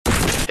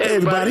Hey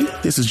everybody,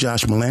 this is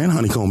Josh Milan,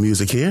 Honeycomb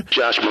Music here.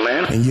 Josh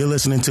Milan. And you're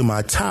listening to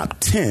my top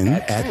 10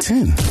 at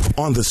 10.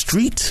 On the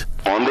street,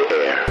 on the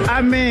air.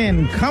 I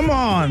mean, come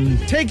on.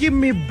 Taking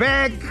me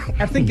back,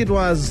 I think it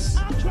was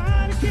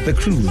the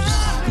cruise.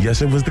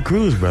 Yes, it was the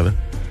cruise, brother.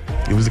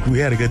 We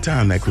had a good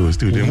time, that cruise,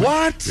 too, didn't we?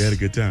 What? We had a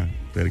good time.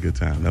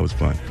 That was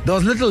fun. There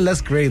was a little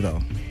less gray,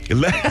 though.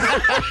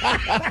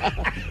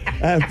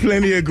 I have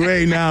plenty of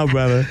gray now,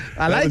 brother.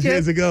 I like it.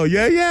 Years ago.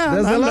 Yeah.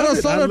 There's a lot of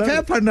salt and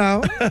pepper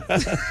now.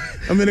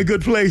 I'm in a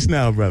good place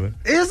now, brother.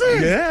 Is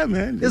it? Yeah,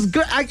 man. It's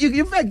good.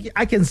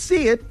 I can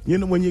see it. You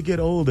know, when you get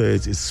older,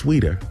 it's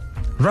sweeter.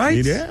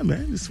 Right? Yeah,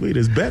 man. It's sweeter.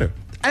 It's better.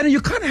 And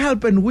you can't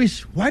help and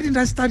wish, why didn't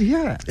I start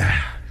here?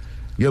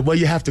 Yeah, well,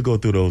 you have to go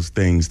through those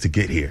things to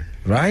get here.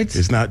 Right?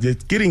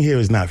 Getting here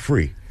is not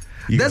free.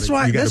 That's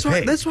why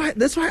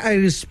I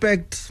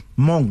respect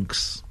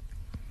monks.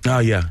 Oh,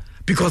 yeah.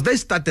 Because they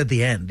start at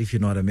the end, if you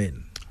know what I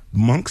mean.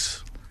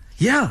 Monks?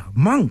 Yeah,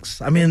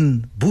 monks. I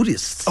mean,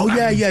 Buddhists. Oh,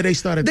 yeah, they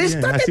start at the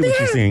end. I see what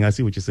you're saying. I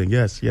see what you're saying.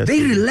 Yes.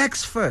 They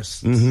relax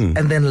first and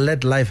then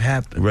let life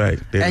happen. Right.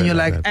 And you're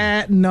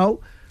like, no,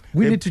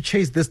 we need to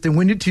chase this thing.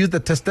 We need to use the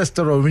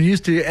testosterone. We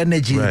need to use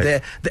energy,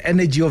 the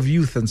energy of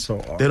youth and so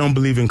on. They don't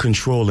believe in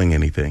controlling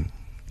anything.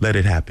 Let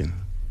it happen.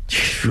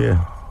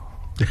 Yeah.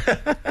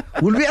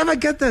 Will we ever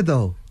get there,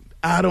 though?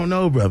 I don't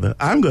know, brother.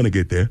 I'm going to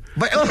get there.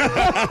 But,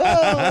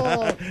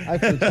 I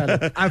feel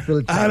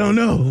challenged. I don't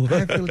know.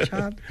 I feel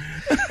challenged.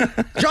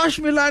 Josh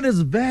Milan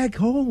is back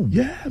home.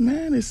 Yeah,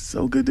 man. It's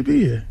so good to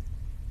be here.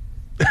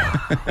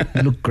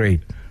 You look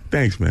great.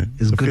 Thanks, man.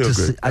 It's good to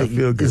see. I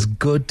feel good. It's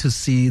good to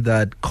see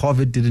that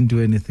COVID didn't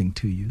do anything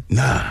to you.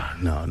 No.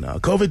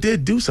 COVID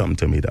did do something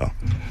to me, though.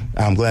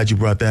 I'm glad you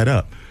brought that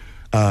up.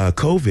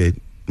 COVID,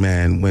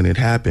 man, when it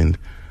happened,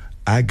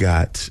 I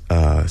got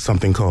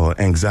something called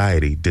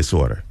anxiety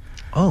disorder.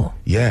 Oh.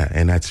 Yeah,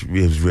 and it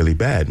was really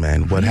bad,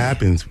 man. What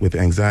happens with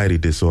anxiety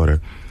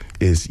disorder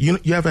is, you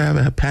ever have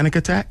a panic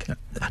attack?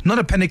 Not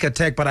a panic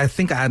attack, but I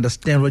think I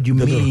understand what you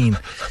mean.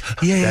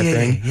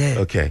 Yeah.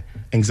 Okay.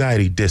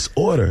 Anxiety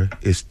disorder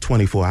is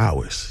 24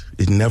 hours.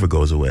 It never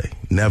goes away.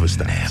 Never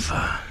stops.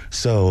 Never.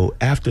 So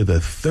after the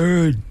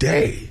third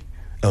day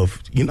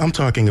of, I'm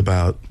talking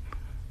about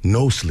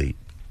no sleep.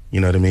 You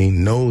know what I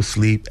mean? No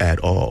sleep at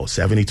all.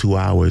 72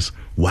 hours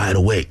wide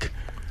awake.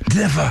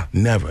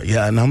 Never.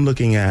 Yeah, and I'm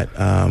looking at,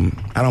 I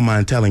don't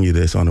mind telling you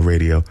this on the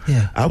radio.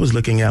 Yeah. I was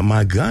looking at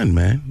my gun,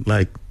 man.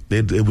 Like,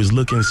 it was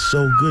looking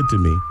so good to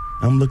me.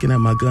 I'm looking at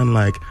my gun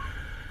like,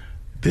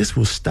 this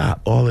will stop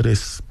all of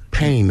this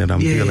pain that I'm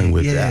dealing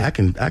with. Yeah.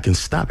 I can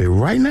stop it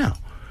right now.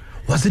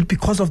 Was it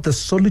because of the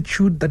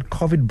solitude that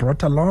COVID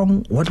brought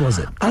along? What was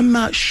it? I'm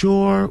not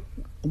sure.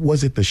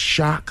 Was it the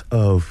shock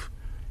of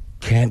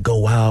can't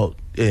go out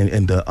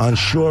and the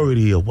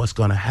unsurety of what's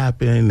going to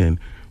happen, and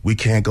we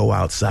can't go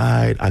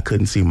outside. I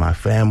couldn't see my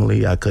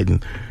family.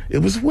 It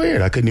was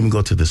weird. I couldn't even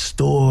go to the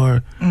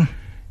store.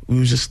 We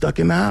was just stuck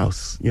in the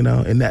house,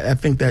 and I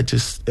think that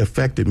just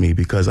affected me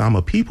because I'm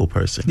a people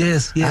person.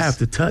 Yes. I have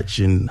to touch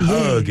and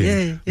hug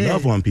and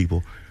love on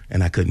people,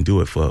 and I couldn't do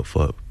it for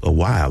a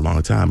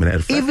long time, and that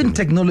affected Even me.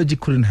 Technology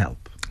couldn't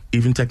help.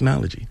 Even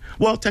technology.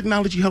 Well,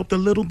 technology helped a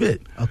little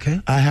bit.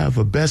 Okay. I have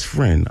a best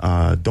friend,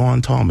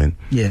 Dawn Tallman.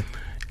 Yeah.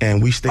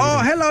 And we stayed.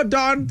 Hello,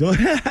 Dawn.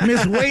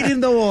 Miss Wade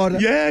in the water.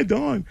 Yeah,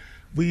 Dawn.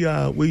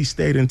 We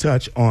stayed in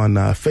touch on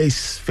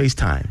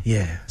FaceTime.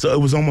 Yeah. So it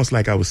was almost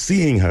like I was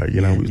seeing her. We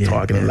were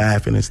talking and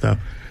laughing and stuff.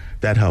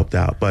 That helped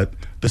out. But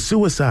the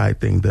suicide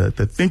thing, the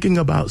thinking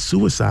about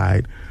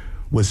suicide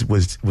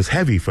was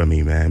heavy for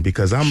me, man.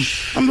 Because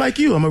I'm like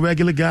you. I'm a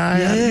regular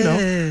guy.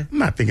 Yeah. I'm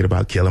not thinking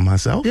about killing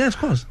myself. Yeah, of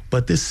course.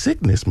 But this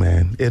sickness,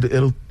 man,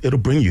 it'll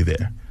bring you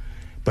there.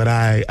 But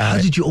how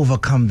did you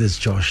overcome this,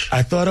 Josh?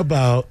 I thought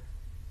about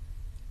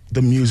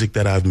the music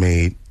that I've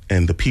made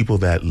and the people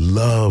that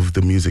love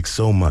the music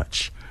so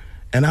much.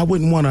 And I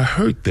wouldn't want to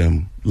hurt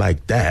them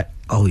like that.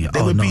 Oh, yeah.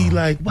 They would be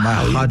like,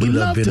 wow, my heart we would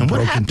have loved been him. What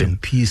broken to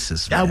happened?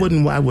 pieces, man.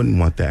 I wouldn't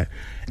want that.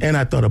 And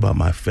I thought about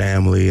my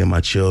family and my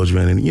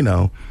children,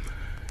 and,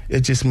 it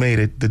just made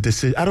it the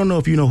decision. I don't know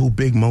if you know who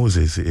Big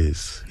Moses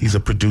is. He's a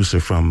producer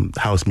from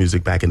house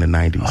music back in the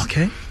 90s.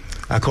 Okay.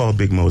 I called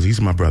Big Moses.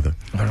 He's my brother.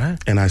 All right.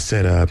 And I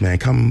said, man,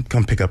 come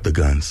pick up the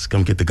guns.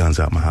 Come get the guns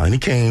out my house. And he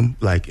came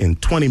like in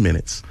 20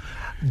 minutes.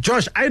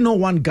 Josh, I know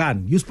one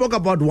gun. You spoke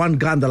about one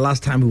gun the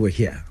last time we were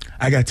here.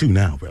 I got two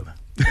now, brother.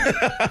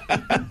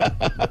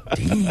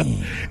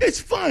 Damn. It's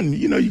fun.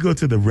 You go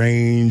to the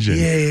range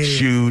and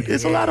shoot.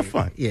 It's a lot of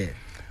fun. Yeah.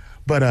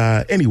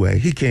 But anyway,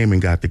 he came and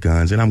got the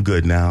guns, and I'm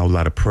good now. A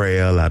lot of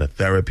prayer, a lot of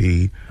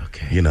therapy.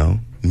 Okay.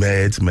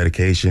 Meds,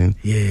 medication.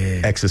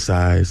 Yeah.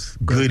 Exercise,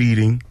 good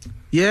eating.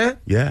 Yeah?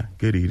 Yeah,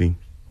 good eating.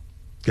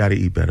 Got to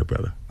eat better,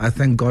 brother. I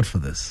thank God for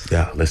this.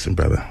 Yeah, listen,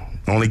 brother.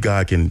 Only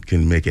God can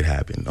make it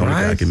happen. Only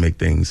God can make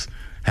things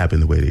happen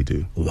the way they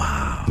do.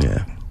 Wow.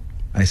 Yeah.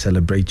 I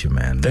celebrate you,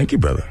 man. Thank you,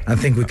 brother. I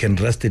think we can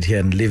rest it here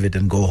and leave it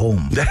and go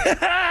home.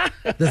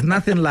 There's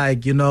nothing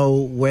like,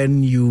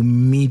 when you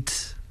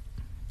meet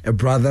a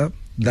brother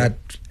that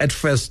at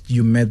first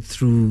you met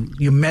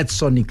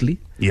sonically,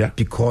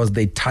 because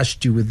they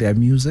touched you with their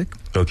music.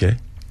 Okay.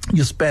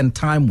 You spend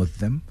time with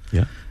them,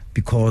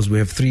 because we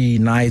have 3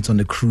 nights on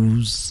a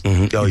cruise.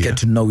 You get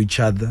to know each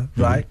other,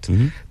 right?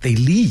 They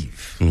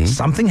leave.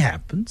 Something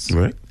happens,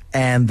 right?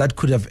 And that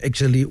could have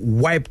actually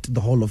wiped the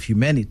whole of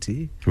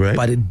humanity, right?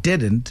 But it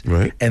didn't,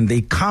 right? And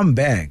they come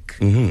back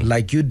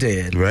like you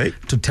did, right?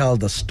 To tell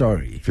the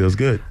story. Feels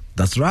good.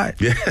 That's right.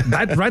 Yeah.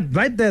 That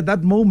right there.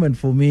 That moment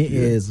for me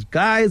is,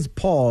 guys,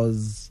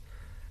 pause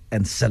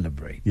and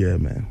celebrate. Yeah,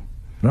 man.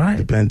 Right.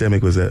 The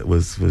pandemic was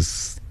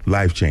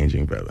life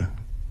changing, brother.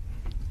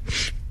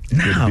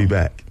 Now, good to be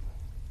back.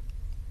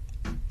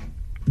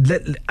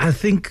 I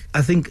think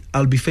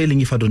I'll be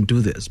failing if I don't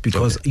do this,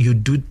 because you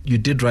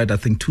did write, I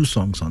think, 2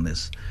 songs on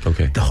this.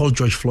 Okay. The whole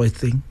George Floyd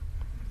thing.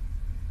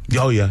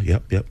 Oh yeah,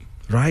 yep.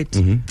 Right.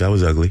 That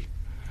was ugly.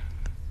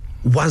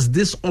 Was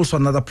this also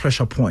another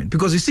pressure point?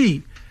 Because you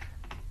see,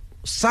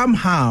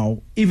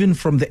 somehow, even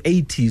from the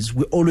 80s,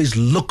 we always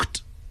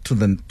looked to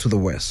the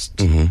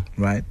West,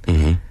 right?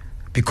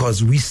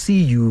 Because we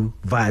see you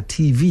via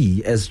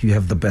TV as you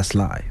have the best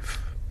life.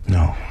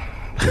 No.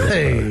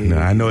 Hey. No,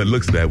 I know it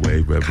looks that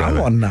way, but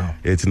come on now.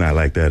 It's not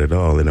like that at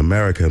all. In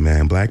America,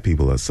 man, black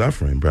people are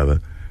suffering,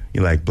 brother.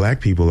 Black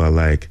people are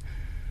like,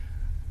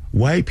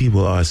 white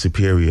people are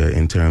superior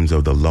in terms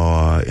of the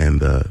law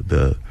and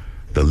the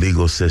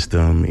legal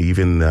system,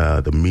 even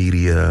the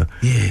media.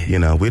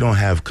 Yeah. We don't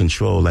have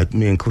control. Like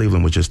me and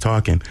Cleveland were just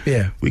talking.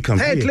 Yeah. We come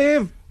here.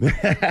 Cleve.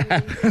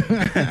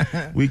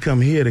 We come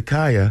here to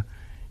Kaya.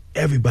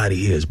 Everybody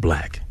here is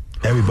black.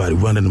 Everybody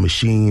running the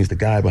machines, the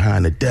guy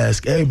behind the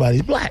desk,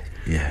 everybody's black.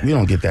 Yeah. We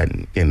don't get that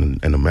in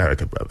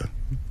America, brother.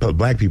 But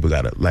black people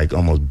gotta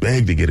almost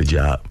beg to get a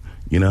job.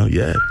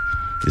 Yeah.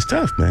 It's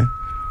tough, man.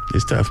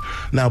 It's tough.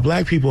 Now,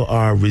 black people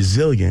are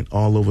resilient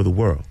all over the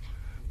world.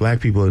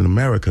 Black people in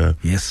America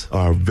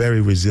are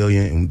very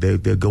resilient, and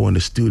they'll go in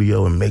the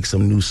studio and make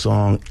some new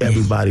song.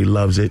 Everybody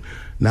loves it.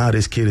 Now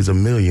this kid is a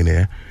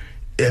millionaire.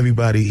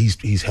 Everybody,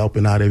 he's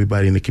helping out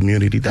everybody in the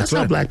community. That's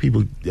how black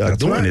people are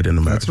doing it in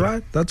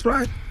America. That's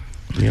right.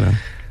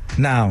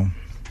 Now,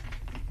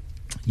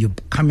 you're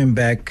coming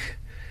back,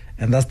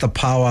 and that's the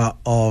power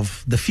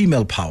of the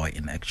female power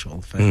in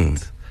actual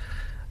fact.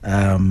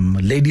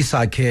 Lady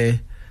Sake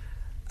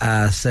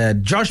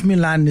said, Josh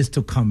Milan needs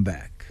to come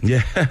back.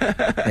 Yeah.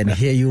 And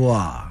here you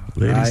are.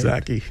 Lady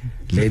Sake.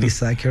 Lady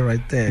Sake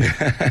right there.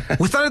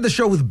 We started the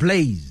show with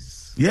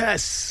Blaze.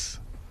 Yes.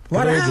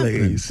 What happened?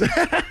 Blaze.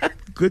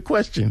 Good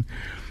question.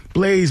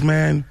 Blaze,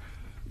 man,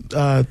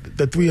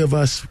 the 3 of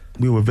us,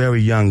 we were very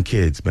young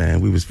kids,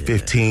 man. We was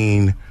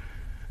 15,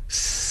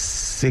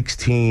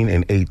 16,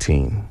 and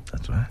 18.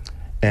 That's right.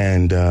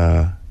 And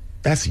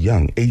that's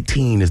young.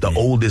 18 is the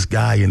oldest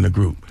guy in the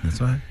group.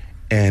 That's right.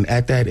 And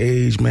at that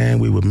age, man,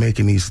 we were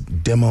making these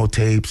demo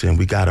tapes, and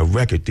we got a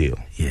record deal.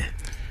 Yeah.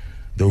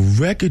 The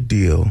record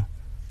deal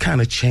kind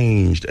of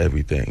changed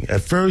everything. At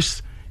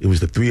first, it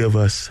was the 3 of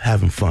us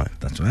having fun.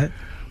 That's right.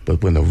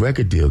 But when the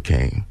record deal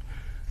came,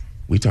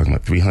 we talking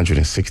about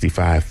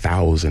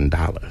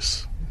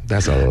 $365,000.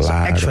 That's a lot of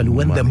money. Actually,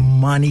 when the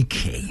money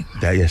came.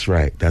 That's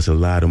right. That's a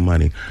lot of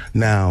money.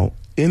 Now,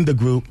 in the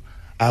group,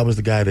 I was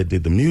the guy that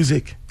did the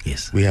music.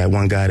 Yes. We had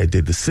one guy that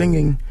did the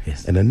singing.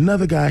 Yes. And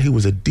another guy who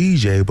was a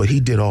DJ, but he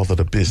did all of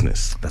the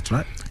business. That's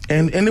right.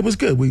 And it was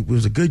good. It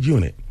was a good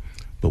unit.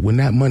 But when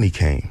that money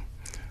came,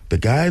 the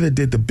guy that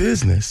did the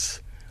business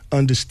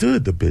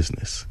understood the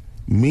business.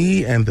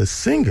 Me and the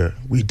singer,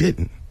 we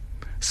didn't.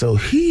 So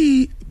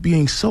he,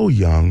 being so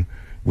young,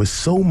 with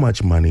so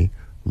much money,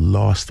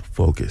 lost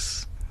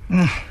focus.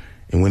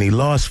 And when he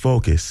lost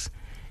focus,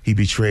 he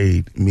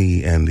betrayed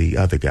me and the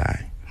other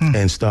guy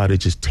and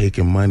started just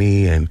taking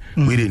money, and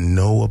we didn't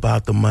know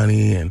about the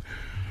money. And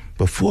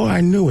before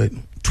I knew it,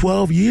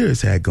 12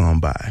 years had gone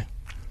by.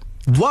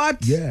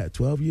 What? Yeah,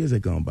 12 years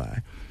had gone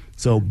by.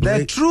 So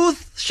the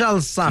truth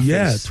shall surface.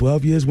 Yeah,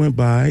 12 years went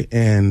by,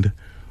 and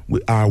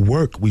our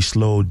work, we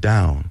slowed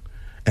down.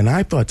 And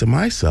I thought to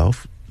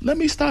myself, let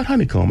me start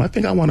Honeycomb. I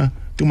think I want to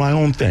do my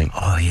own thing.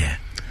 Oh, yeah.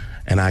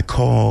 And I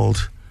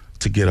called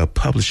to get a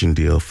publishing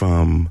deal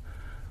from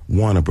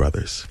Warner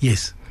Brothers.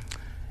 Yes.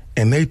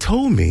 And they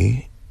told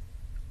me,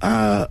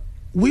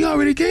 we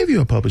already gave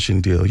you a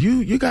publishing deal.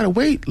 You got to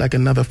wait like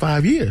another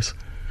 5 years.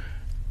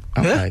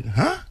 I'm like,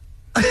 huh?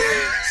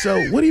 So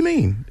what do you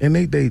mean? And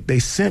they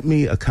sent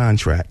me a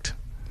contract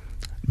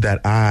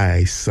that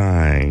I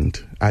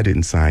signed. I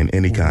didn't sign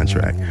any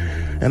contract.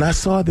 And I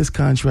saw this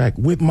contract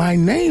with my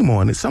name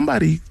on it.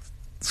 Somebody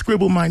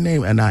scribbled my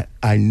name, and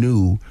I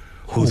knew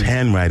whose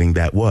handwriting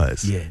that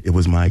was. Yeah. It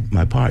was my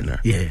partner.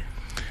 Yeah.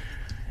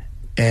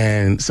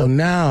 And so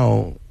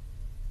now,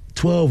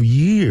 12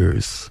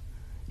 years,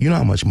 you know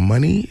how much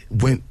money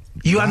went.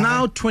 You are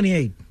now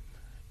 28.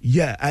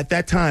 Yeah, at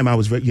that time I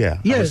was,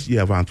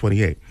 around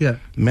 28. Yeah.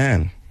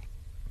 Man,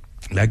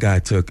 that guy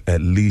took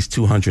at least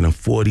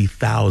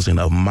 $240,000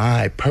 of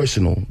my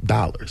personal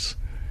dollars.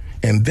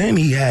 And then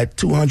he had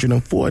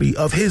 240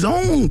 of his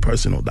own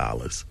personal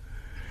dollars.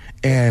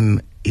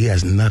 And he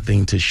has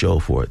nothing to show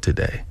for it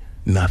today.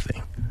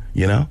 Nothing,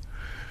 you know?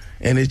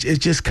 And it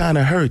just kind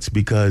of hurts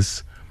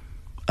because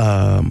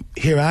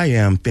here I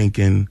am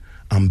thinking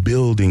I'm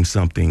building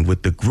something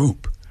with the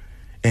group.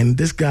 And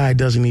this guy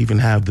doesn't even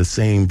have the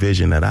same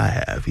vision that I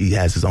have. He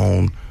has his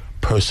own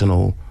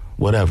personal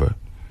whatever.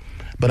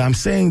 But I'm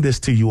saying this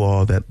to you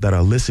all that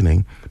are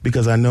listening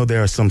because I know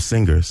there are some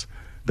singers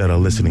that are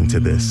listening to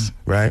this,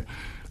 right?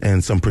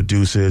 And some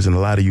producers, and a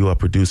lot of you are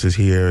producers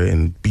here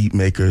and beat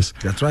makers.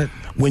 That's right.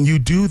 When you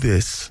do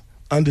this,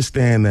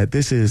 understand that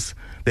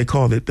they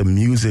call it the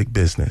music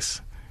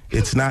business.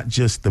 It's not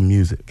just the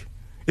music.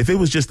 If it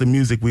was just the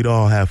music, we'd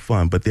all have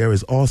fun. But there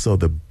is also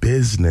the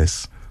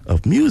business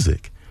of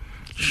music.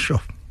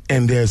 Sure.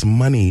 And there's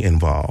money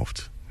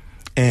involved.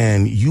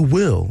 And you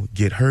will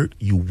get hurt,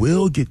 you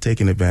will get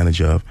taken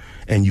advantage of,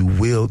 and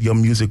your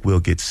music will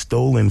get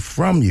stolen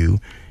from you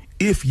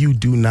if you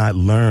do not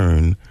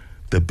learn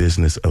the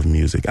business of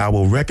music. I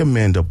will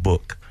recommend a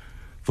book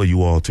for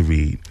you all to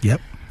read.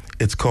 Yep.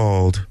 It's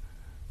called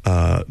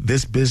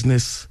This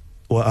Business,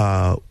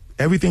 or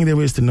Everything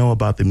There Is to Know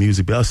About the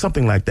Music, or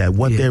something like that.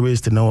 What There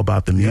Is to Know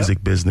About the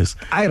Music Business.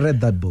 I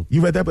read that book.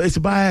 You read that book? It's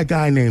by a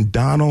guy named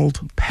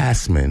Donald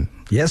Passman.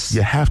 Yes.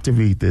 You have to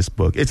read this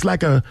book. It's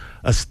like a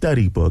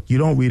study book. You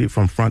don't read it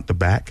from front to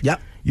back. Yep.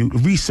 You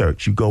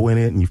research. You go in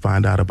it and you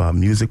find out about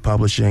music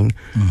publishing.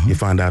 You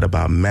find out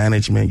about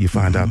management. You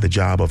find out the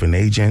job of an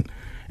agent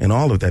and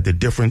all of that, the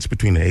difference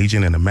between an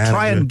agent and a manager.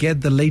 Try and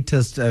get the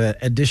latest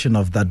edition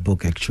of that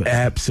book, actually.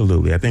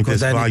 Absolutely. I think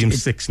there's volume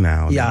 6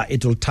 now. Yeah,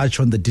 it will touch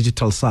on the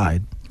digital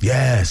side.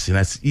 Yes, and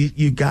that's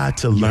you got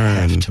to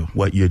learn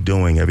what you're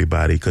doing,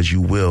 everybody, because you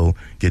will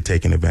get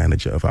taken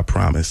advantage of. I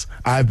promise.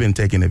 I've been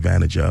taken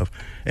advantage of,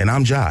 and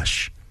I'm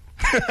Josh.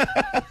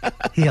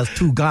 He has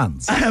 2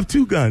 guns. I have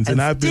 2 guns,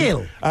 and I've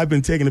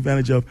been taken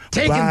advantage of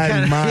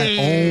by my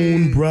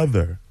own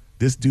brother.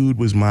 This dude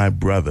was my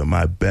brother,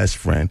 my best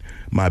friend,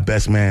 my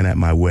best man at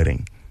my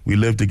wedding. We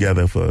lived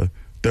together for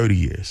 30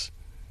 years,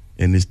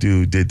 and this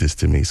dude did this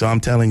to me. So I'm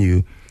telling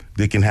you,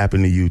 it can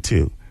happen to you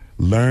too.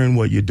 Learn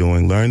what you're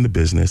doing, learn the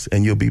business,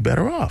 and you'll be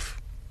better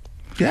off.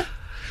 Yeah.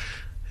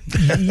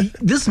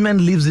 This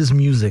man lives his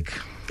music.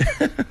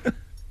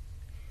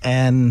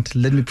 And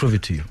let me prove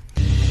it to you.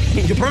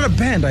 You brought a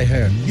band, I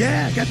heard.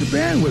 Yeah, I got the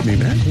band with me,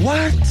 man.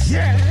 What?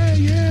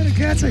 Yeah, the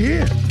cats are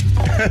here.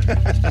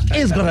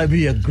 It's going to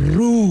be a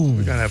groove.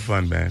 We're going to have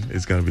fun, man.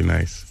 It's going to be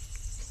nice.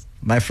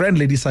 My friend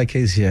Lady Sake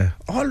is here.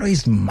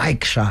 Always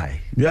mic shy.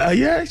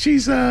 Yeah,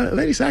 she's,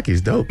 Lady Sake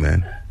is dope,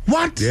 man.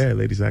 What? Yeah,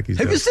 Lady Sake is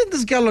dope. Have you seen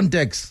this girl on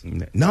decks?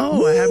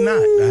 No, I have not.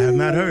 I have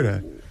not heard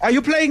her. Are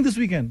you playing this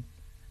weekend?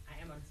 I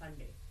am on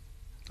Sunday.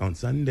 On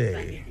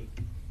Sunday.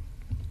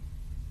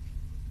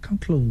 Come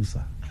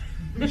closer.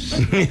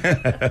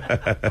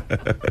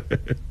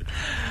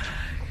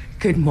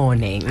 Good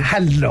morning.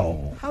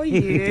 Hello. How are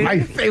you? My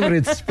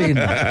favorite spin.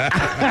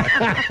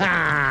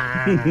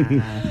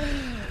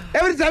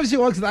 Every time she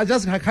walks, I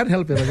can't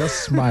help it. I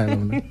just smile.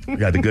 You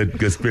got the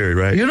good spirit,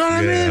 right? You know what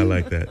I mean? I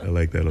like that. I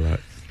like that a lot.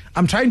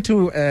 I'm trying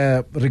to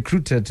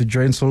recruit her to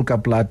join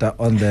Soulka Plata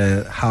on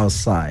the house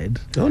side.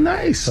 Oh,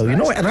 nice. So, you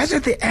know, right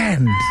at the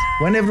end,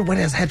 when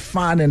everybody has had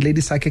fun and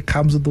Lady Sake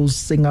comes with those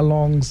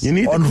sing-alongs. You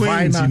need the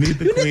queens. Vinyl. You need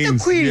the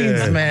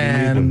queens, yeah,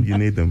 man. You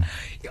need them.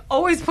 You're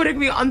always putting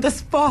me on the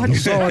spot. I'm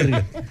sorry.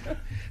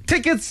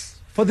 Tickets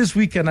for this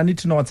weekend. I need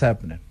to know what's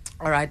happening.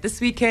 All right, this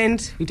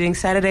weekend, we're doing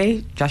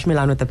Saturday, Josh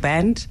Milan with the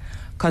band,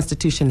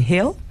 Constitution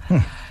Hill.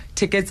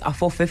 Tickets are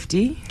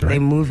 $450. Right. They're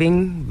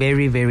moving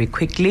very, very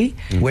quickly.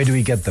 Where do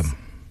we get them?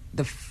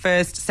 The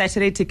first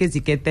Saturday tickets,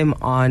 you get them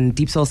on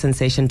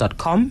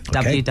deepsoulsensation.com,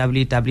 okay.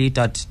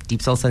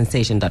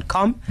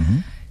 www.deepsoulsensation.com.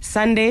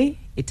 Sunday,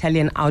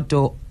 Italian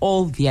Outdoor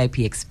All VIP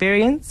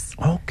Experience.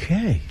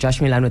 Okay.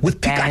 Josh Milan with the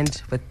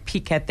band, with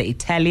Picat the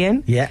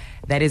Italian. Yeah.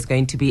 That is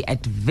going to be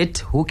at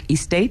Withoek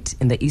Estate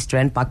in the East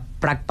Rand,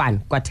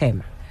 Brakpan,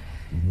 Guatemala.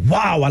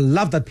 Wow, I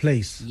love that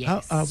place.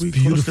 Yes. Are we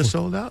close to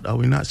sold out? Are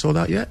we not sold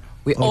out yet?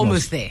 We're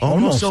almost there.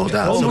 Almost sold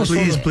out. Almost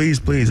so please.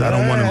 Yeah. I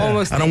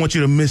don't want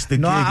you to miss the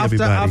gig,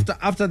 everybody.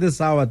 After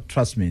this hour,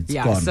 trust me, it's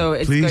gone. So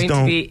it's going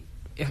to be.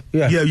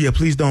 Yeah.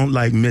 Please don't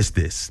miss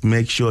this.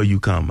 Make sure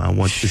you come.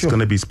 It's going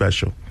to be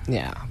special.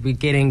 Yeah, we're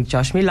getting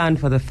Josh Milan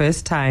for the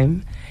first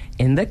time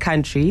in the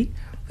country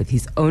with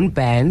his own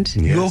band.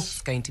 Yes.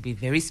 It's going to be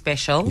very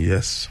special.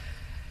 Yes.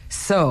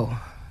 So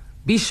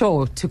be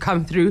sure to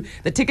come through.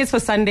 The tickets for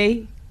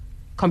Sunday,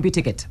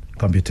 CompuTicket.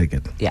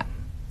 CompuTicket. Yeah.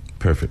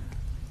 Perfect.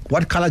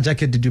 What color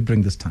jacket did you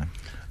bring this time?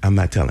 I'm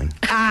not telling.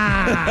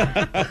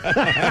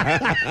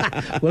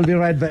 We'll be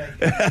right back.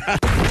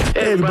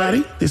 Hey,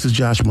 everybody. This is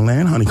Josh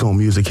Milan, Honeycomb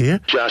Music here.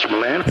 Josh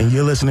Milan. And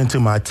you're listening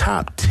to my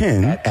top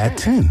 10 at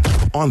 10.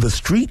 On the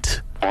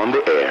street. On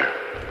the air.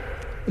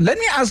 Let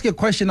me ask you a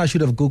question I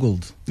should have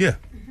Googled. Yeah.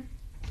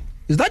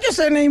 Is that your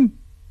surname?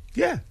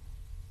 Yeah.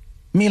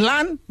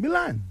 Milan?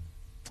 Milan.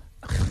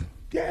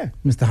 Yeah.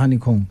 Mr.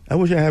 Honeycomb. I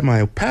wish I had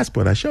my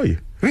passport. I'll show you.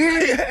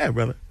 Really? Yeah,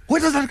 brother. Where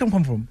does that come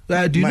from?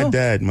 Do you know?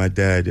 My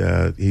dad,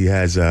 he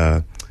has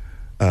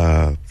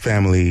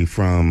family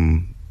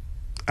from,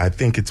 I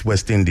think it's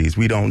West Indies.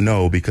 We don't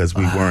know because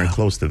we weren't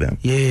close to them.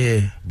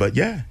 Yeah. But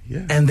yeah.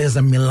 And there's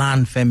a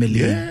Milan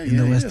family in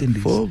the West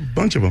Indies. Full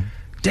bunch of them.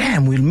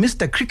 Damn, we'll miss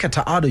the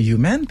cricketer out of you,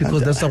 man,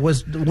 because that's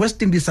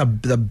West Indies are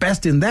the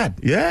best in that.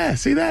 Yeah,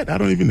 see that? I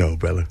don't even know,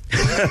 brother.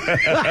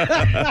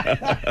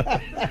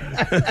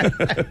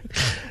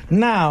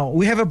 Now,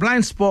 we have a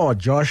blind spot,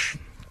 Josh.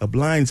 A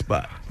blind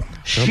spot.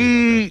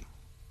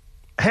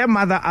 Her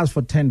mother asked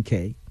for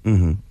 10K.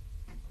 Mm-hmm.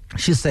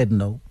 She said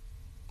no.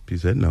 She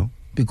said no.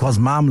 Because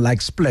mom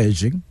likes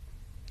splurging.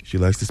 She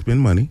likes to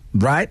spend money.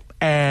 Right?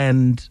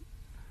 And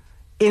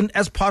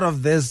as part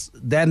of this,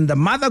 then the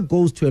mother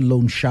goes to a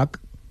loan shark.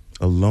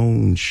 A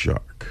loan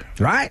shark.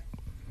 Right?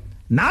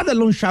 Now the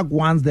loan shark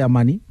wants their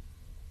money.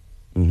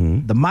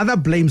 Mm-hmm. The mother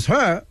blames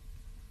her.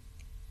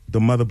 The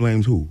mother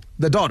blames who?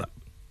 The daughter.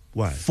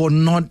 Why? For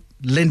not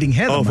lending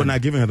her the money. For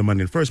not giving her the money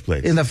in the first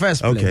place. In the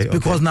first place. Okay.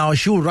 Because now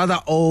she would rather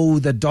owe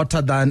the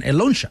daughter than a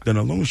loan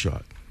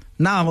shark.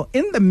 Now,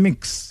 in the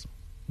mix,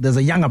 there's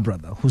a younger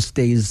brother who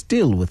stays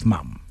still with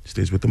mom.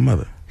 Stays with the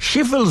mother.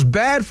 She feels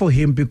bad for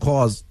him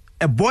because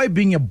a boy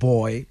being a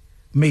boy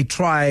may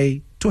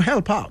try to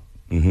help out.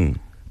 Mm-hmm.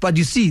 But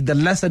you see, the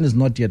lesson is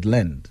not yet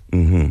learned.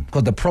 Mm-hmm.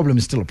 Because the problem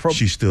is still a problem.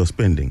 She's still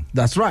spending.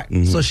 That's right.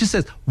 Mm-hmm. So she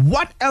says,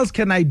 what else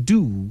can I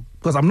do?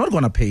 Because I'm not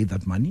going to pay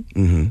that money.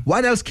 Mm-hmm.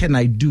 What else can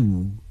I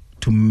do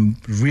to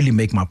really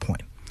make my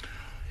point?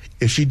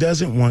 If she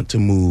doesn't want to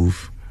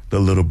move the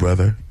little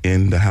brother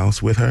in the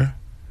house with her,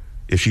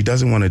 if she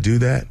doesn't want to do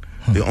that,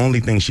 the only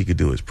thing she could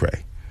do is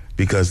pray.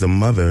 Because the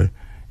mother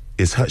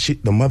is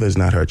the mother is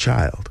not her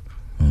child.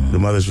 The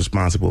mother's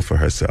responsible for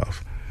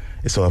herself.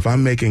 And so if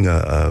I'm making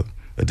a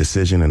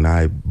decision and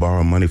I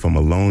borrow money from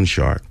a loan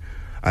shark,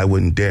 I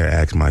wouldn't dare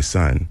ask my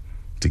son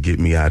to get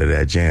me out of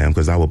that jam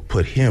because I would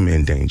put him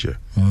in danger.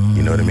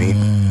 You know what I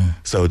mean?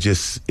 So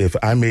just if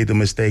I made the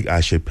mistake,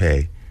 I should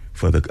pay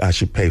for the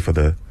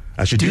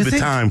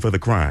time for the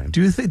crime.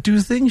 Do you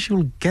think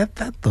she'll get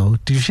that though?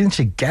 Do you think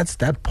she gets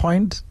that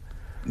point?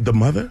 The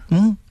mother?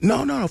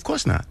 No, of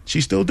course not.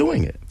 She's still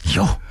doing it.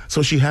 Yo.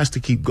 So she has to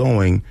keep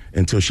going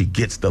until she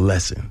gets the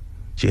lesson.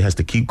 She has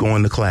to keep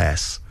going to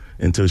class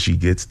until she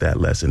gets that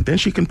lesson. Then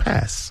she can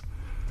pass.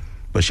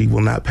 But she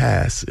will not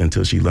pass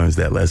until she learns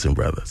that lesson,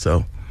 brother.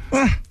 So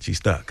she's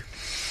stuck.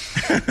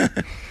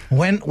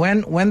 When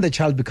the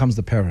child becomes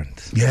the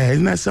parent. Yeah,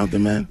 isn't that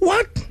something, man?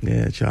 What?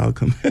 Yeah, child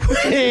comes.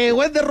 Hey,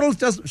 when the rules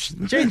just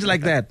change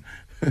like that.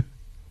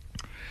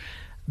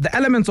 The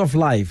elements of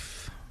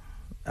life,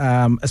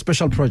 a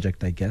special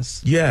project, I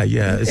guess. Yeah.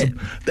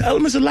 The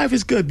elements of life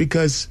is good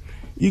because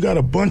you got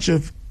a bunch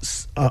of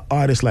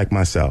artists like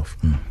myself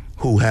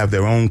who have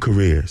their own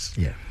careers.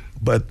 Yeah.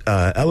 But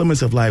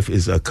Elements of Life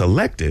is a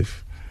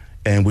collective,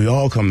 and we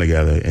all come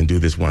together and do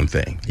this one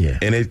thing. Yeah.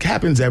 And it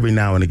happens every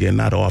now and again,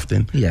 not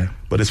often. Yeah.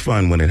 But it's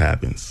fun when it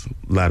happens.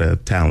 A lot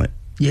of talent.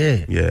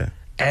 Yeah. Yeah.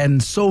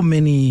 And so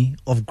many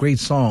of great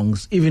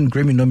songs, even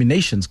Grammy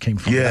nominations came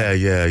from that.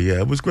 Yeah.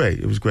 It was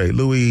great.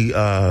 Louis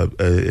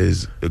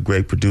is a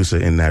great producer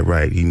in that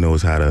right. He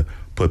knows how to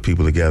put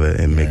people together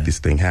and make this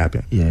thing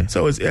happen. Yeah.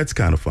 So it's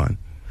kind of fun.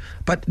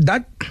 But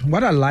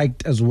what I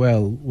liked as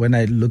well when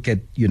I look at,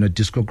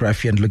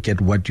 discography and look at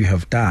what you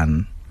have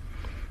done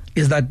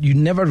is that you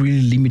never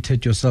really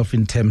limited yourself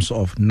in terms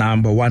of,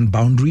 number one,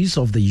 boundaries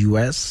of the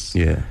U.S.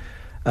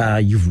 Yeah.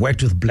 You've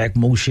worked with Black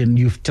Motion.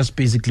 You've just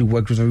basically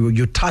worked with,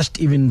 you touched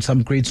even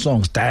some great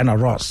songs, Diana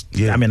Ross.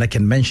 Yeah. I mean, I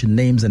can mention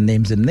names and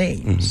names and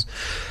names.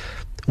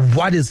 Mm-hmm.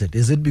 What is it?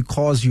 Is it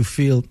because you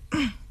feel,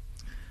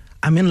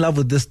 I'm in love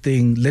with this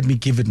thing, let me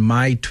give it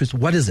my twist?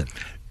 What is it?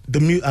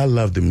 I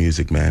love the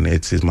music, man.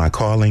 It's my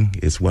calling.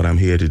 It's what I'm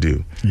here to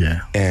do.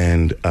 Yeah.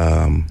 And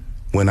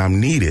when I'm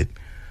needed,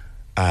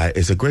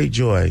 it's a great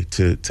joy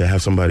to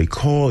have somebody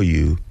call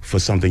you for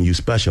something you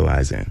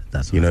specialize in.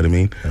 That's right. You know what I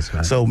mean? That's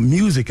right. So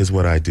music is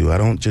what I do. I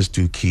don't just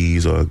do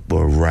keys or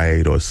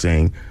write or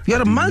sing.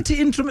 You're a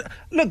multi-instrument.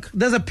 Look,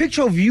 there's a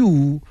picture of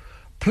you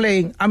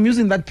playing. I'm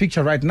using that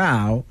picture right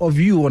now of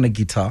you on a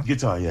guitar.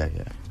 Guitar, yeah.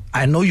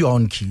 I know you're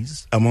on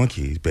keys. I'm on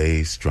keys,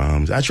 bass,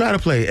 drums. I try to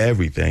play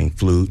everything,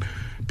 flute,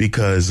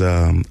 because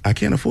I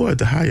can't afford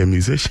to hire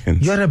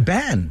musicians. You're a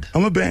band.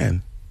 I'm a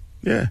band.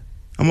 Yeah.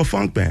 I'm a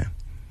funk band.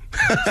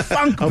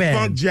 Funk band.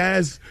 Funk,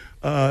 jazz,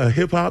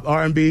 hip hop,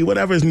 R&B,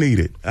 whatever is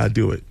needed, I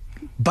do it.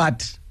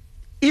 But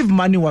if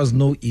money was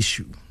no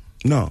issue,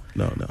 no,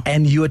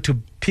 and you were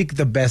to pick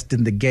the best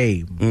in the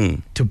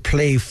game to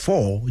play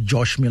for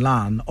Josh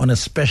Milan on a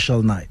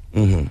special night,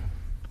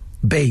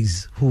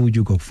 bass, who would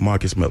you go for?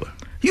 Marcus Miller.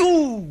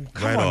 You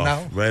come on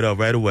now. Right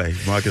away,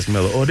 Marcus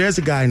Miller. Oh, there's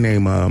a guy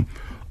named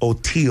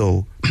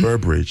Oteil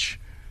Burbridge,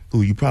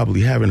 who you probably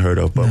haven't heard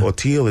of, but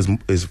Oteil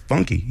is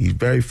funky. He's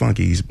very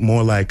funky. He's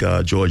more like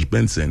George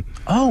Benson.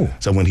 Oh.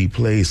 So when he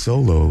plays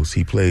solos,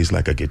 he plays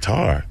like a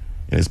guitar,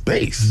 and it's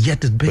bass.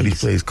 Yet it's bass. But he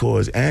plays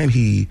chords, and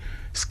he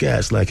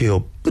scats like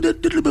he'll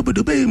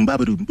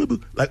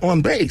like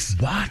on bass.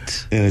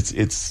 What? And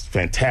it's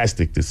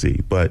fantastic to see.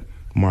 But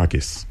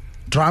Marcus.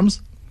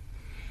 Drums?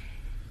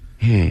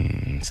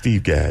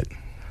 Steve Gadd.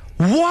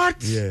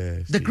 What? Yeah.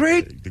 The Steve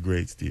great? Gadd, the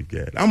great Steve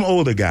Gadd. I'm an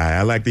older guy.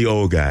 I like the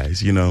old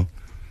guys, you know.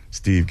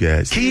 Steve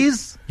Gadd.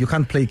 Keys? You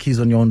can't play keys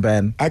on your own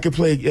band. I could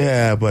play,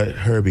 but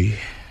Herbie.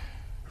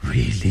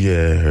 Really?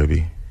 Yeah,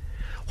 Herbie.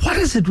 What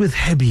is it with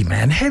Herbie,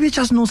 man? Herbie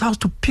just knows how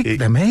to pick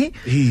them, eh?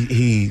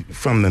 He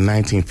from the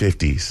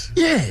 1950s.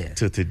 Yeah.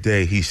 To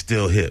today, he's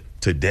still hip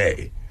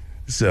today.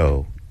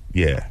 So,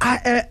 yeah.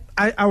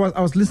 I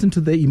was listening to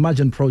the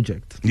Imagine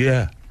project.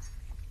 Yeah.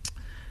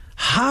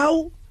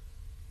 How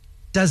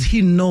does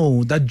he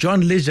know that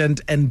John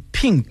Legend and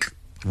Pink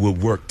will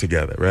work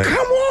together, right?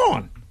 Come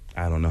on!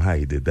 I don't know how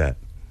he did that.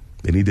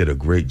 And he did a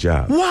great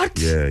job. What?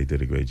 Yeah, he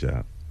did a great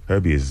job.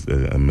 Herbie is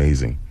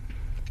amazing.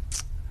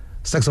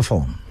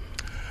 Saxophone.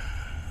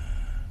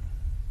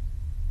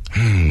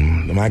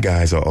 My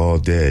guys are all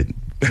dead.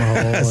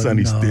 Oh,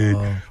 Sonny's no.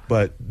 dead.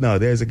 But no,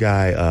 there's a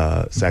guy,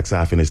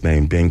 saxophonist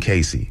named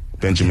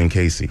Benjamin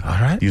Casey. All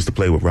right. He used to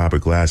play with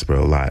Robert Glasper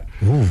a lot.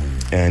 Ooh.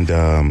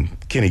 And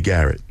Kenny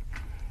Garrett.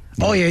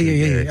 Oh,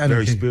 yeah.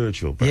 Very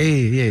spiritual. But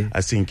Yeah.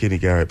 I seen Kenny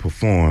Garrett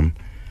perform,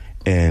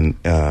 and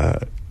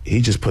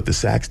he just put the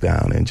sax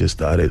down and just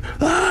started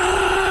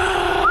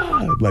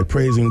like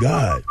praising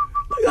God.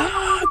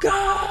 Like,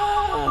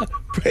 God!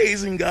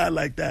 Praising God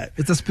like that.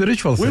 It's a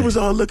spiritual thing. We was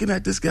all looking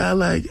at this guy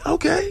like,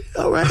 okay,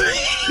 all right.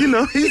 You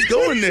know, he's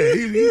going there.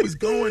 He was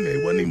going there.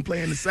 He wasn't even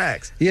playing the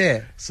sax.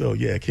 Yeah. So,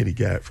 yeah, Kenny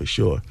Garrett for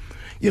sure.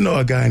 You know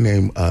a guy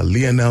named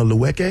Lionel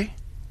Lueke?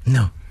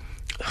 No.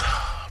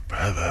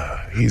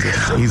 Brother, he's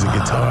a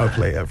guitar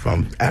player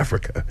from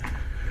Africa.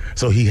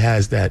 So he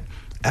has that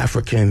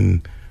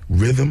African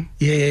rhythm.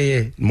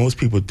 Yeah. Most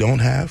people don't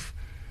have.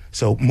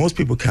 So most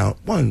people count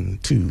 1,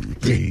 2,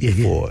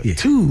 3, 4,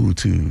 2,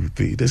 2,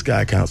 3. This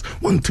guy counts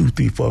 1, 2,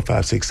 3, 4,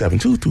 5, 6, 7,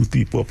 2, 2,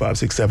 3, 4, 5,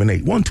 6, 7,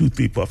 8, 1, 2,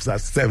 3, 4,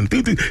 5, 7,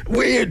 2, 3.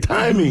 Weird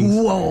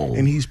timings. Whoa.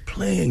 And he's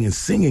playing and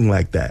singing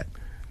like that.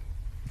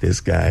 This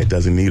guy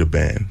doesn't need a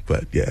band,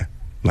 but yeah,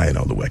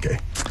 Lionel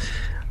Lueke.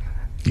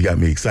 You got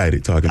me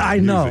excited talking about I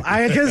know. music.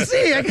 I can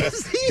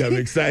see. You got me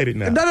excited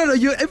now. No.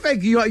 In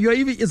fact, you're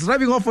even, it's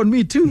rubbing off on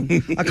me too.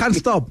 I can't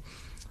stop.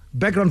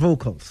 Background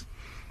vocals.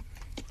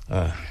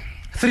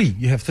 3.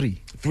 You have 3.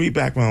 3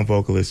 background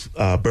vocalists,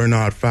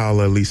 Bernard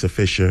Fowler, Lisa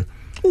Fisher,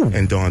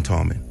 and Dawn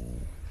Tallman.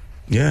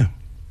 Yeah.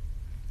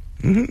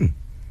 Mm-hmm.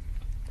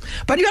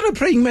 But you're a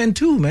praying man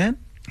too, man.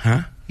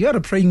 Huh? You're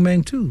a praying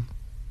man too.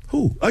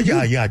 Who? Oh,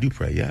 yeah, I do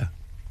pray, yeah.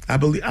 I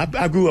believe.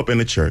 I grew up in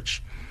the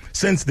church.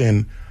 Since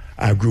then,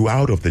 I grew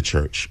out of the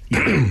church.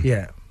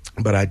 Yeah.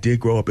 But I did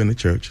grow up in the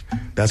church.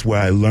 That's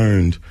where I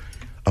learned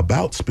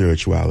about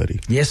spirituality.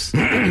 Yes.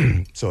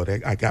 So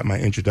I got my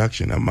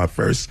introduction. My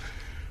first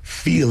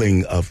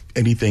feeling of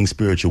anything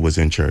spiritual was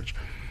in church.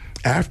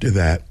 After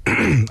that,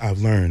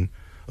 I've learned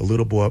a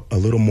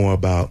little more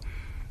about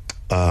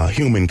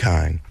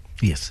humankind.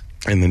 Yes.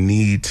 And the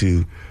need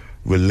to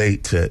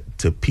relate to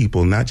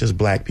people, not just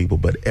black people,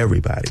 but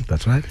everybody.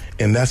 That's right.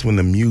 And that's when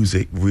the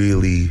music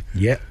really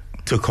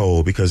took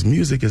hold, because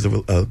music is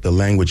the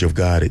language of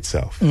God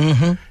itself.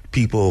 Mm-hmm.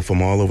 People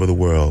from all over the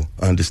world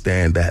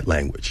understand that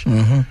language.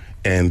 Mm-hmm.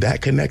 And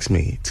that connects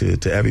me to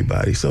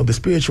everybody. So the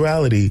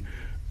spirituality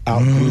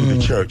outgrew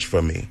the church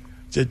for me.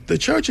 The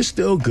church is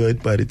still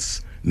good, but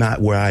it's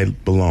not where I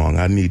belong.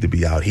 I need to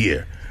be out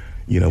here,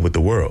 with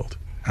the world.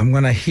 I'm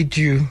going to hit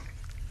you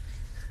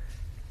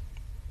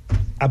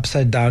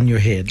upside down your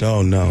head.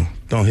 Oh, no.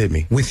 Don't hit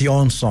me. With your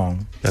own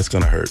song. That's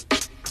going to hurt.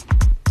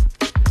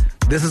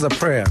 This is a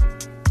prayer.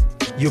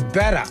 You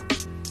better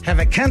have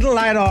a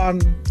candlelight on,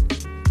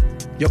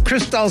 your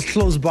crystals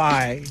close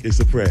by. It's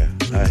a prayer.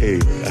 I hear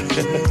you.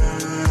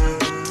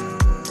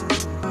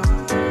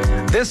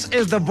 This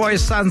is the Boy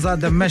Sansa,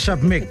 the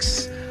mashup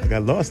mix. I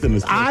got lost in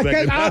this for a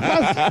second.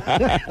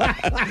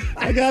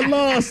 I got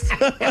lost.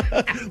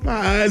 My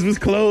eyes was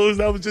closed.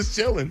 I was just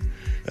chilling.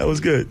 That was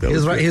good.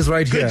 He's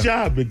right here. Good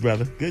job, big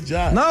brother. Good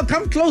job. No,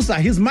 come closer.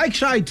 He's mic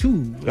shy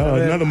too. Oh,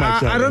 another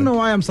mic shy. I don't know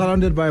why I'm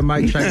surrounded by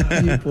mic shy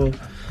people.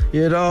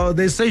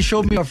 They say,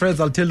 show me your friends,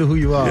 I'll tell you who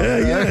you are.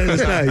 Yeah,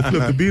 that's nice.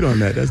 Flip the beat on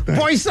that. That's nice.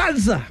 Boy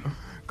Sansa.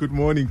 Good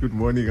morning,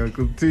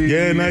 Uncle T.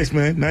 Yeah, nice,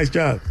 man. Nice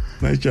job.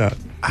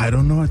 I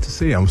don't know what to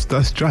say. I'm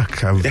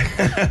starstruck.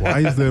 Why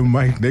is the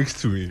mic next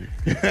to me?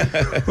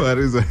 What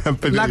is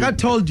happening? Like I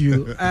told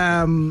you,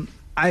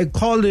 I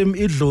called him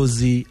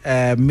Idlozi,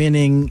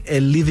 meaning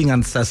a living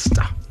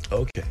ancestor.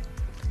 Okay.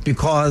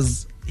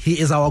 Because he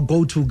is our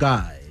go-to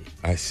guy.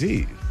 I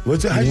see.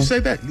 How'd you say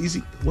that? Easy.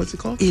 What's it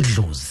called?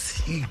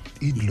 Idlozi.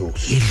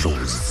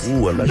 Idlozi.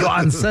 Ooh, I like your that.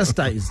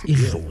 ancestor is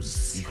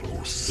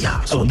Idlozi.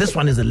 Yeah, so this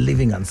one is a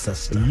living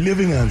ancestor.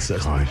 Living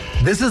ancestor. Gosh.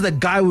 This is the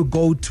guy we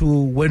go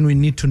to when we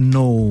need to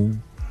know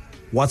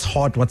what's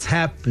hot, what's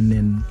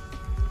happening,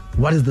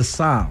 what is the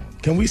sound.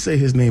 Can we say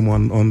his name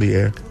on the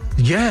air?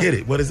 Yeah. Get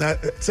it. What is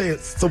that? Say it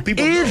so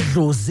people know.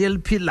 Idlozi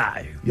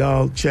Pillai.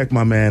 Y'all check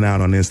my man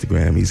out on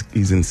Instagram.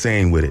 He's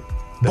insane with it.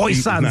 Boy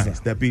Sansa. Nice.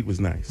 That beat was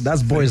nice.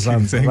 That's Boy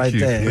Sansa right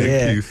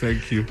there.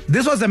 Thank you.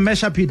 This was a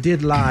mashup he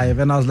did live,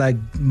 and I was like,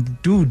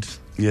 dude.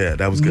 Yeah,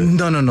 that was good.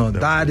 No.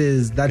 That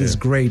is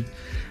great.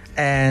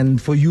 And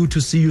for you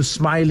to see you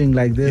smiling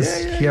like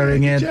this,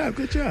 hearing it,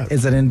 good job.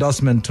 is an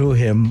endorsement to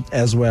him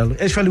as well.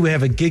 Actually, we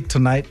have a gig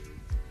tonight.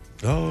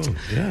 Oh,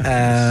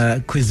 yeah.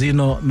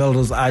 Cuisino,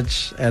 Melrose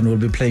Arch, and we'll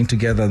be playing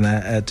together,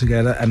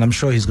 and I'm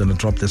sure he's going to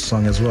drop this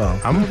song as well.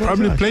 I'm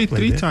probably played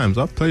 3 times.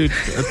 I'll play it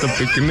at the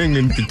beginning,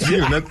 in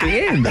between, and at the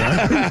end.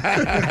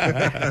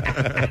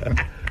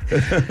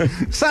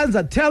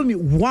 Sansa, tell me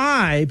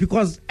why,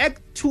 because Act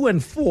 2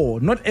 and 4,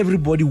 not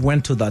everybody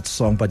went to that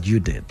song, but you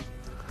did.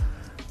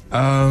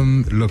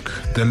 Look,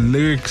 the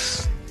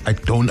lyrics, I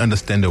don't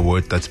understand the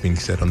word that's being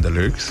said on the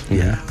lyrics.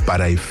 Yeah.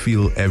 But I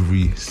feel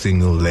every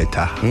single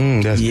letter.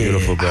 That's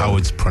beautiful, bro. How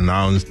it's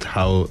pronounced,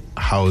 how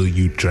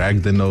you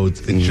drag the notes.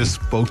 It just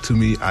spoke to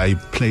me. I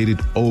played it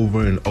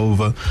over and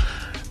over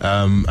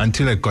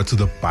until I got to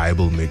the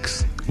Bible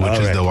mix, which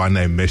is the one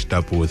I meshed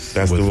up with.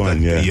 That's the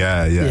one,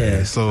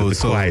 yeah. So the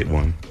quiet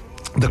one.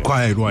 The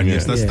quiet one,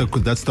 yes. That's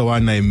the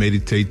one I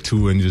meditate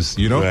to and just,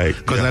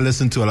 because I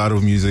listen to a lot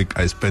of music.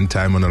 I spend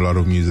time on a lot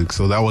of music.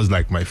 So that was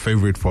like my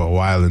favorite for a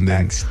while. And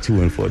then Acts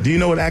 2 and 4. Do you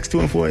know what Acts 2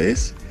 and 4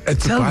 is?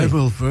 It's a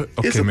Bible.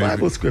 It's a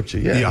Bible scripture,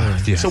 Yeah.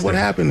 So what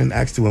happened in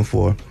Acts 2 and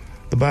 4,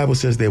 the Bible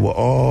says they were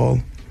all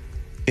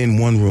in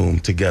one room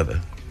together.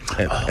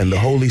 And the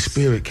Holy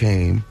Spirit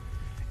came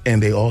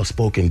and they all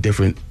spoke in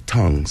different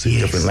tongues, in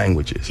different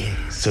languages.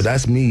 Yes. So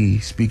that's me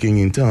speaking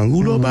in tongue.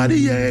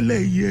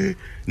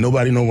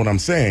 Nobody know what I'm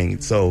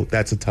saying, so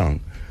that's a tongue.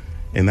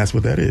 And that's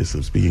what that is,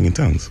 so speaking in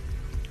tongues.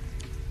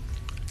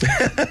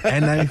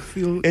 And I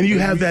feel... And you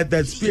have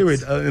that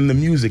spirit, and the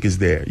music is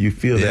there. You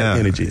feel that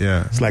energy.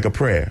 Yeah. It's like a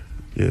prayer.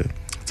 Yeah.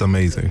 It's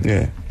amazing.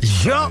 Yeah.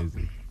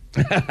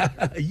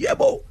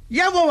 Yebo,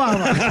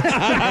 mama.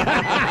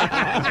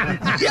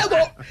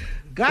 Yebo.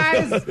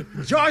 Guys,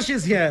 Josh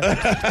is here.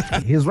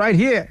 He's right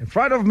here in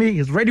front of me.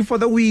 He's ready for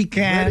the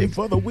weekend. Ready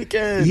for the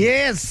weekend.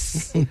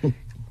 Yes.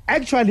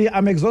 Actually,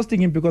 I'm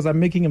exhausting him because I'm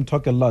making him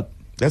talk a lot.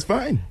 That's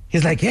fine.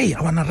 He's like, hey,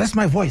 I want to rest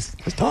my voice.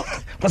 Let's talk.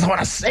 Because I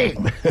want to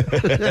sing.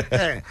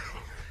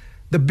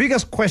 The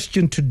biggest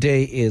question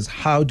today is,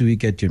 how do we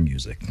get your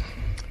music?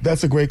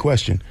 That's a great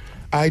question.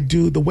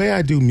 The way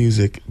I do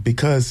music,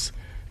 because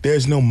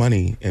there's no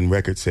money in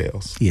record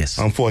sales. Yes.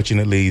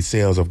 Unfortunately,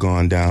 sales have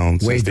gone down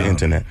since the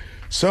internet.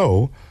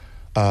 So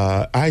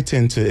I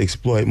tend to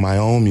exploit my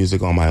own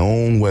music on my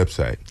own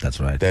website. That's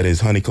right. That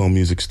is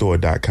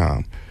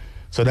honeycombmusicstore.com.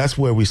 So that's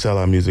where we sell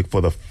our music for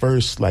the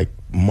first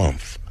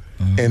month.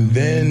 And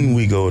then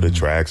we go to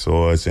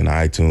TrackSource and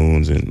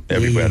iTunes and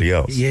everybody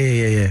else.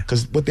 Yeah.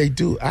 Because what they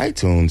do,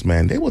 iTunes,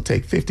 man, they will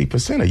take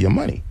 50% of your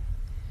money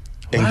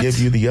and give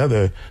you the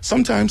other,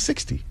 sometimes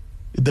 60.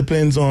 It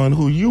depends on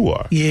who you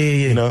are.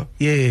 Yeah.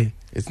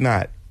 It's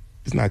not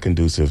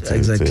conducive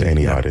to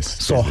any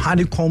artist. So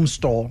Honeycomb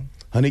Store.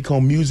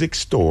 Honeycomb Music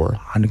Store.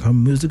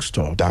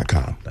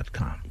 honeycombmusicstore.com.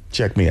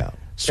 Check me out.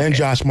 And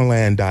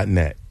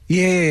joshmilan.net.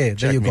 Yeah,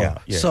 there you go.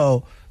 Out. Yeah.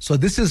 So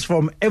this is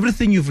from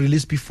everything you've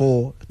released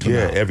before to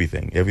now.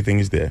 Everything. Everything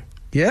is there.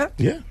 Yeah?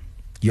 Yeah.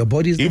 Your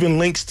body's there? Even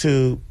links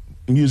to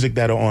music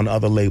that are on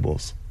other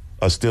labels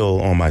are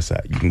still on my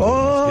site. You can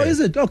go is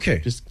it? Okay.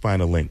 Just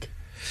find a link.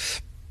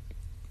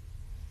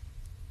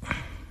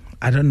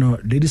 I don't know.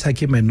 Ladies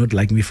Hakim might not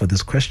like me for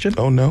this question.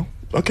 Oh, no?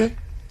 Okay.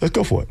 Let's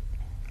go for it.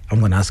 I'm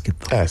going to ask it,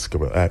 though. Ask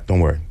her. Don't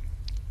worry.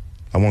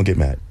 I won't get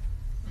mad.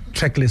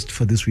 Track list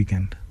for this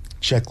weekend.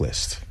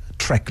 Checklist.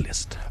 Track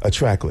list. A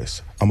track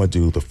list. I'm going to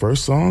do the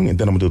first song, and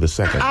then I'm going to do the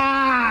second.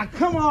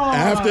 Come on.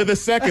 After the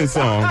second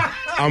song,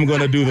 I'm going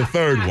to do the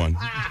third one.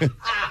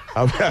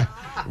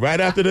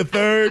 Right after the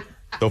third,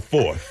 the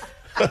fourth.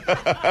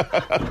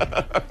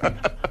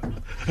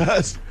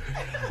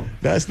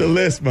 That's the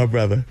list, my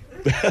brother.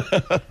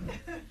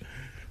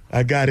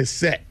 I got it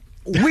set.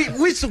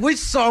 Which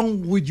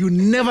song would you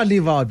never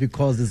leave out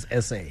because it's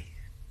SA?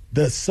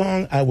 The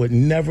song I would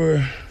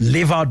never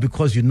leave out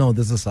because you know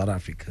this is South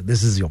Africa.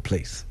 This is your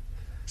place.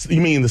 So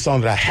you mean the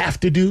song that I have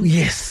to do?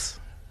 Yes.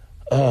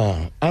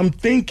 I'm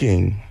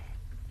thinking,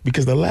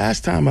 because the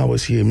last time I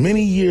was here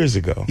many years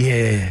ago,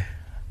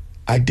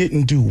 I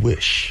didn't do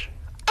Wish.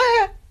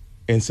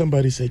 And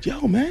somebody said,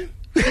 yo, man,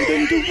 you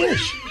didn't do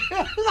Wish.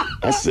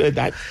 I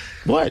said,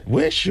 what,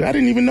 Wish? I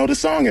didn't even know the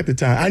song at the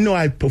time. I know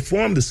I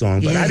performed the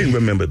song, but I didn't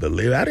remember the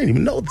lyric. I didn't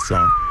even know the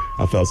song.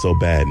 I felt so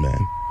bad,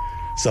 man.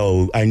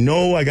 So I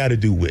know I got to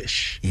do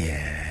Wish.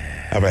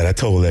 Yeah. All right, I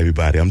told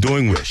everybody, I'm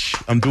doing Wish.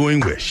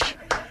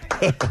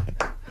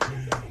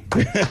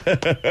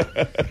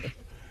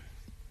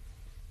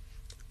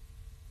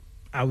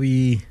 Are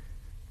we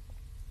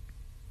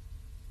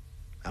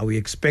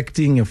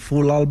expecting a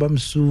full album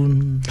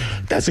soon?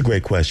 That's a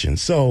great question.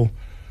 So,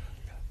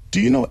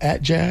 do you know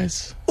At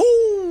Jazz?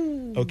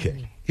 Ooh.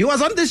 Okay. He was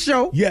on this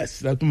show. Yes,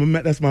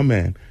 that's my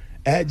man.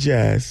 At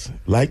Jazz,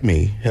 like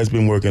me, has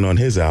been working on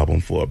his album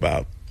for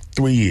about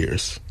 3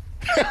 years.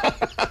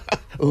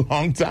 A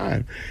long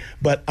time.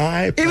 But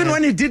even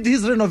when he did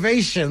his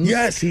renovations,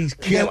 yes, he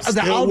kept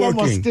the album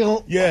working. Was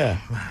still. Yeah,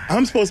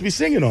 I'm supposed to be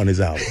singing on his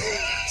album.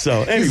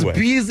 So anyway,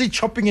 he's busy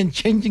chopping and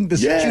changing the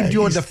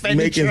studio, the furniture,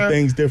 making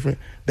things different.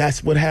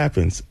 That's what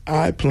happens.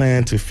 I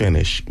plan to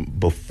finish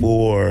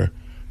before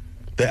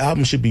The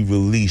album should be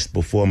released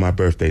before my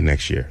birthday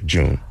next year,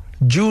 June.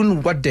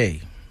 June what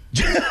day?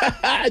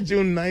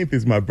 June 9th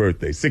is my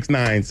birthday,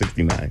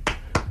 6/9/69.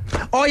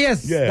 Oh,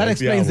 yes. Yeah, that that's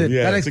the explains it. album.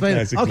 Yeah, that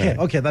explains 6/9/69.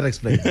 Okay, that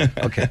explains it.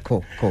 Okay,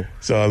 cool.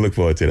 So I look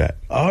forward to that.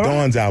 All right.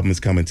 Dawn's album is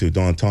coming too.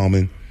 Dawn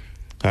Tallman,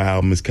 her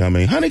album is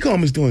coming.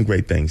 Honeycomb is doing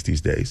great things these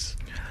days.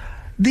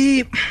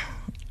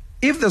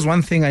 If there's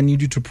one thing I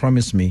need you to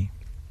promise me,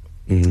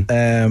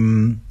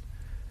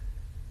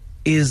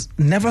 is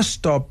never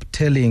stop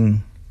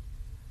telling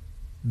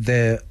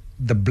the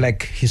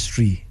black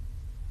history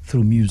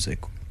through music.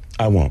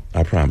 I won't.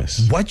 I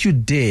promise. What you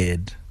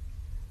did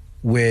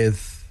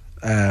with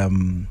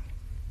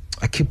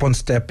I Keep On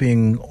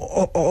Stepping,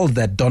 all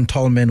that, Don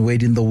Tallman,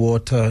 Wade in the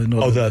Water.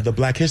 The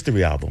Black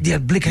History album. Yeah,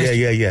 Black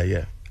History.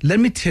 Yeah. Let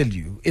me tell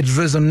you, it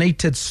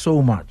resonated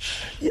so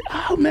much. Yeah,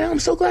 oh, man, I'm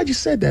so glad you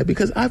said that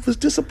because I was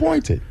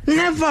disappointed.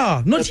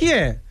 Never. Not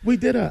here. We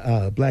did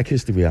a Black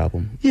History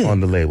album on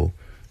the label.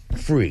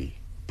 Free.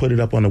 Put it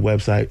up on the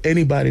website.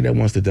 Anybody that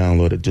wants to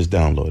download it, just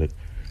download it.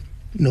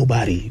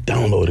 Nobody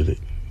downloaded it.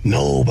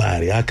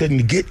 Nobody. I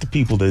couldn't get the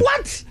people to...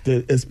 What?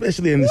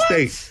 Especially in the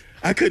States.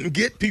 I couldn't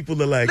get people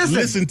to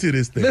listen to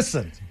this thing.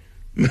 Listen.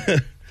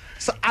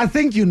 So I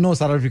think you know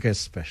South Africa is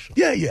special.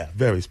 Yeah,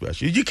 very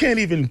special. You can't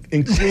even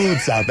include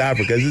South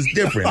Africa. It's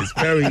different.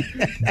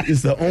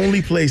 It's the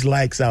only place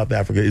like South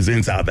Africa is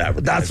in South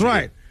Africa. That's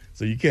right.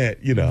 So you can't,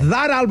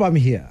 That album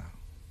here.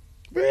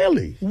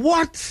 Really?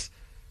 What?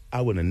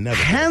 I would have never.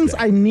 Hence,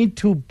 I need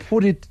to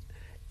put it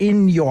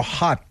in your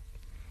heart.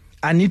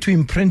 I need to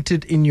imprint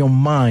it in your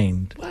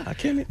mind. Wow, I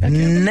can't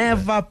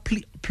never,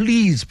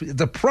 please,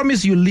 the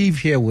promise you leave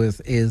here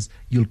with is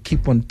you'll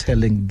keep on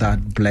telling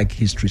that black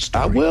history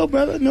story. I will,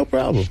 brother. No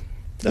problem.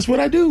 That's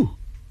what I do.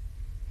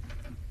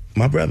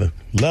 My brother.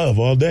 Love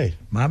all day.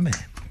 My man.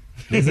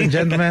 Ladies and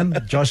gentlemen,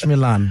 Josh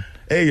Milan.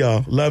 Hey,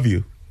 y'all. Love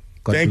you.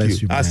 God Thank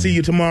bless you. you, I'll see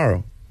you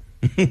tomorrow.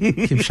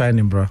 Keep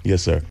shining, bro.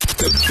 Yes, sir.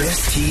 The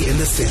best tea in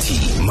the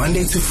city,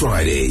 Monday to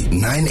Friday,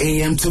 9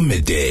 a.m. to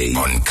midday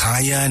on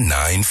Kaya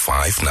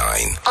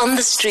 959. On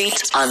the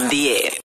street, on the air.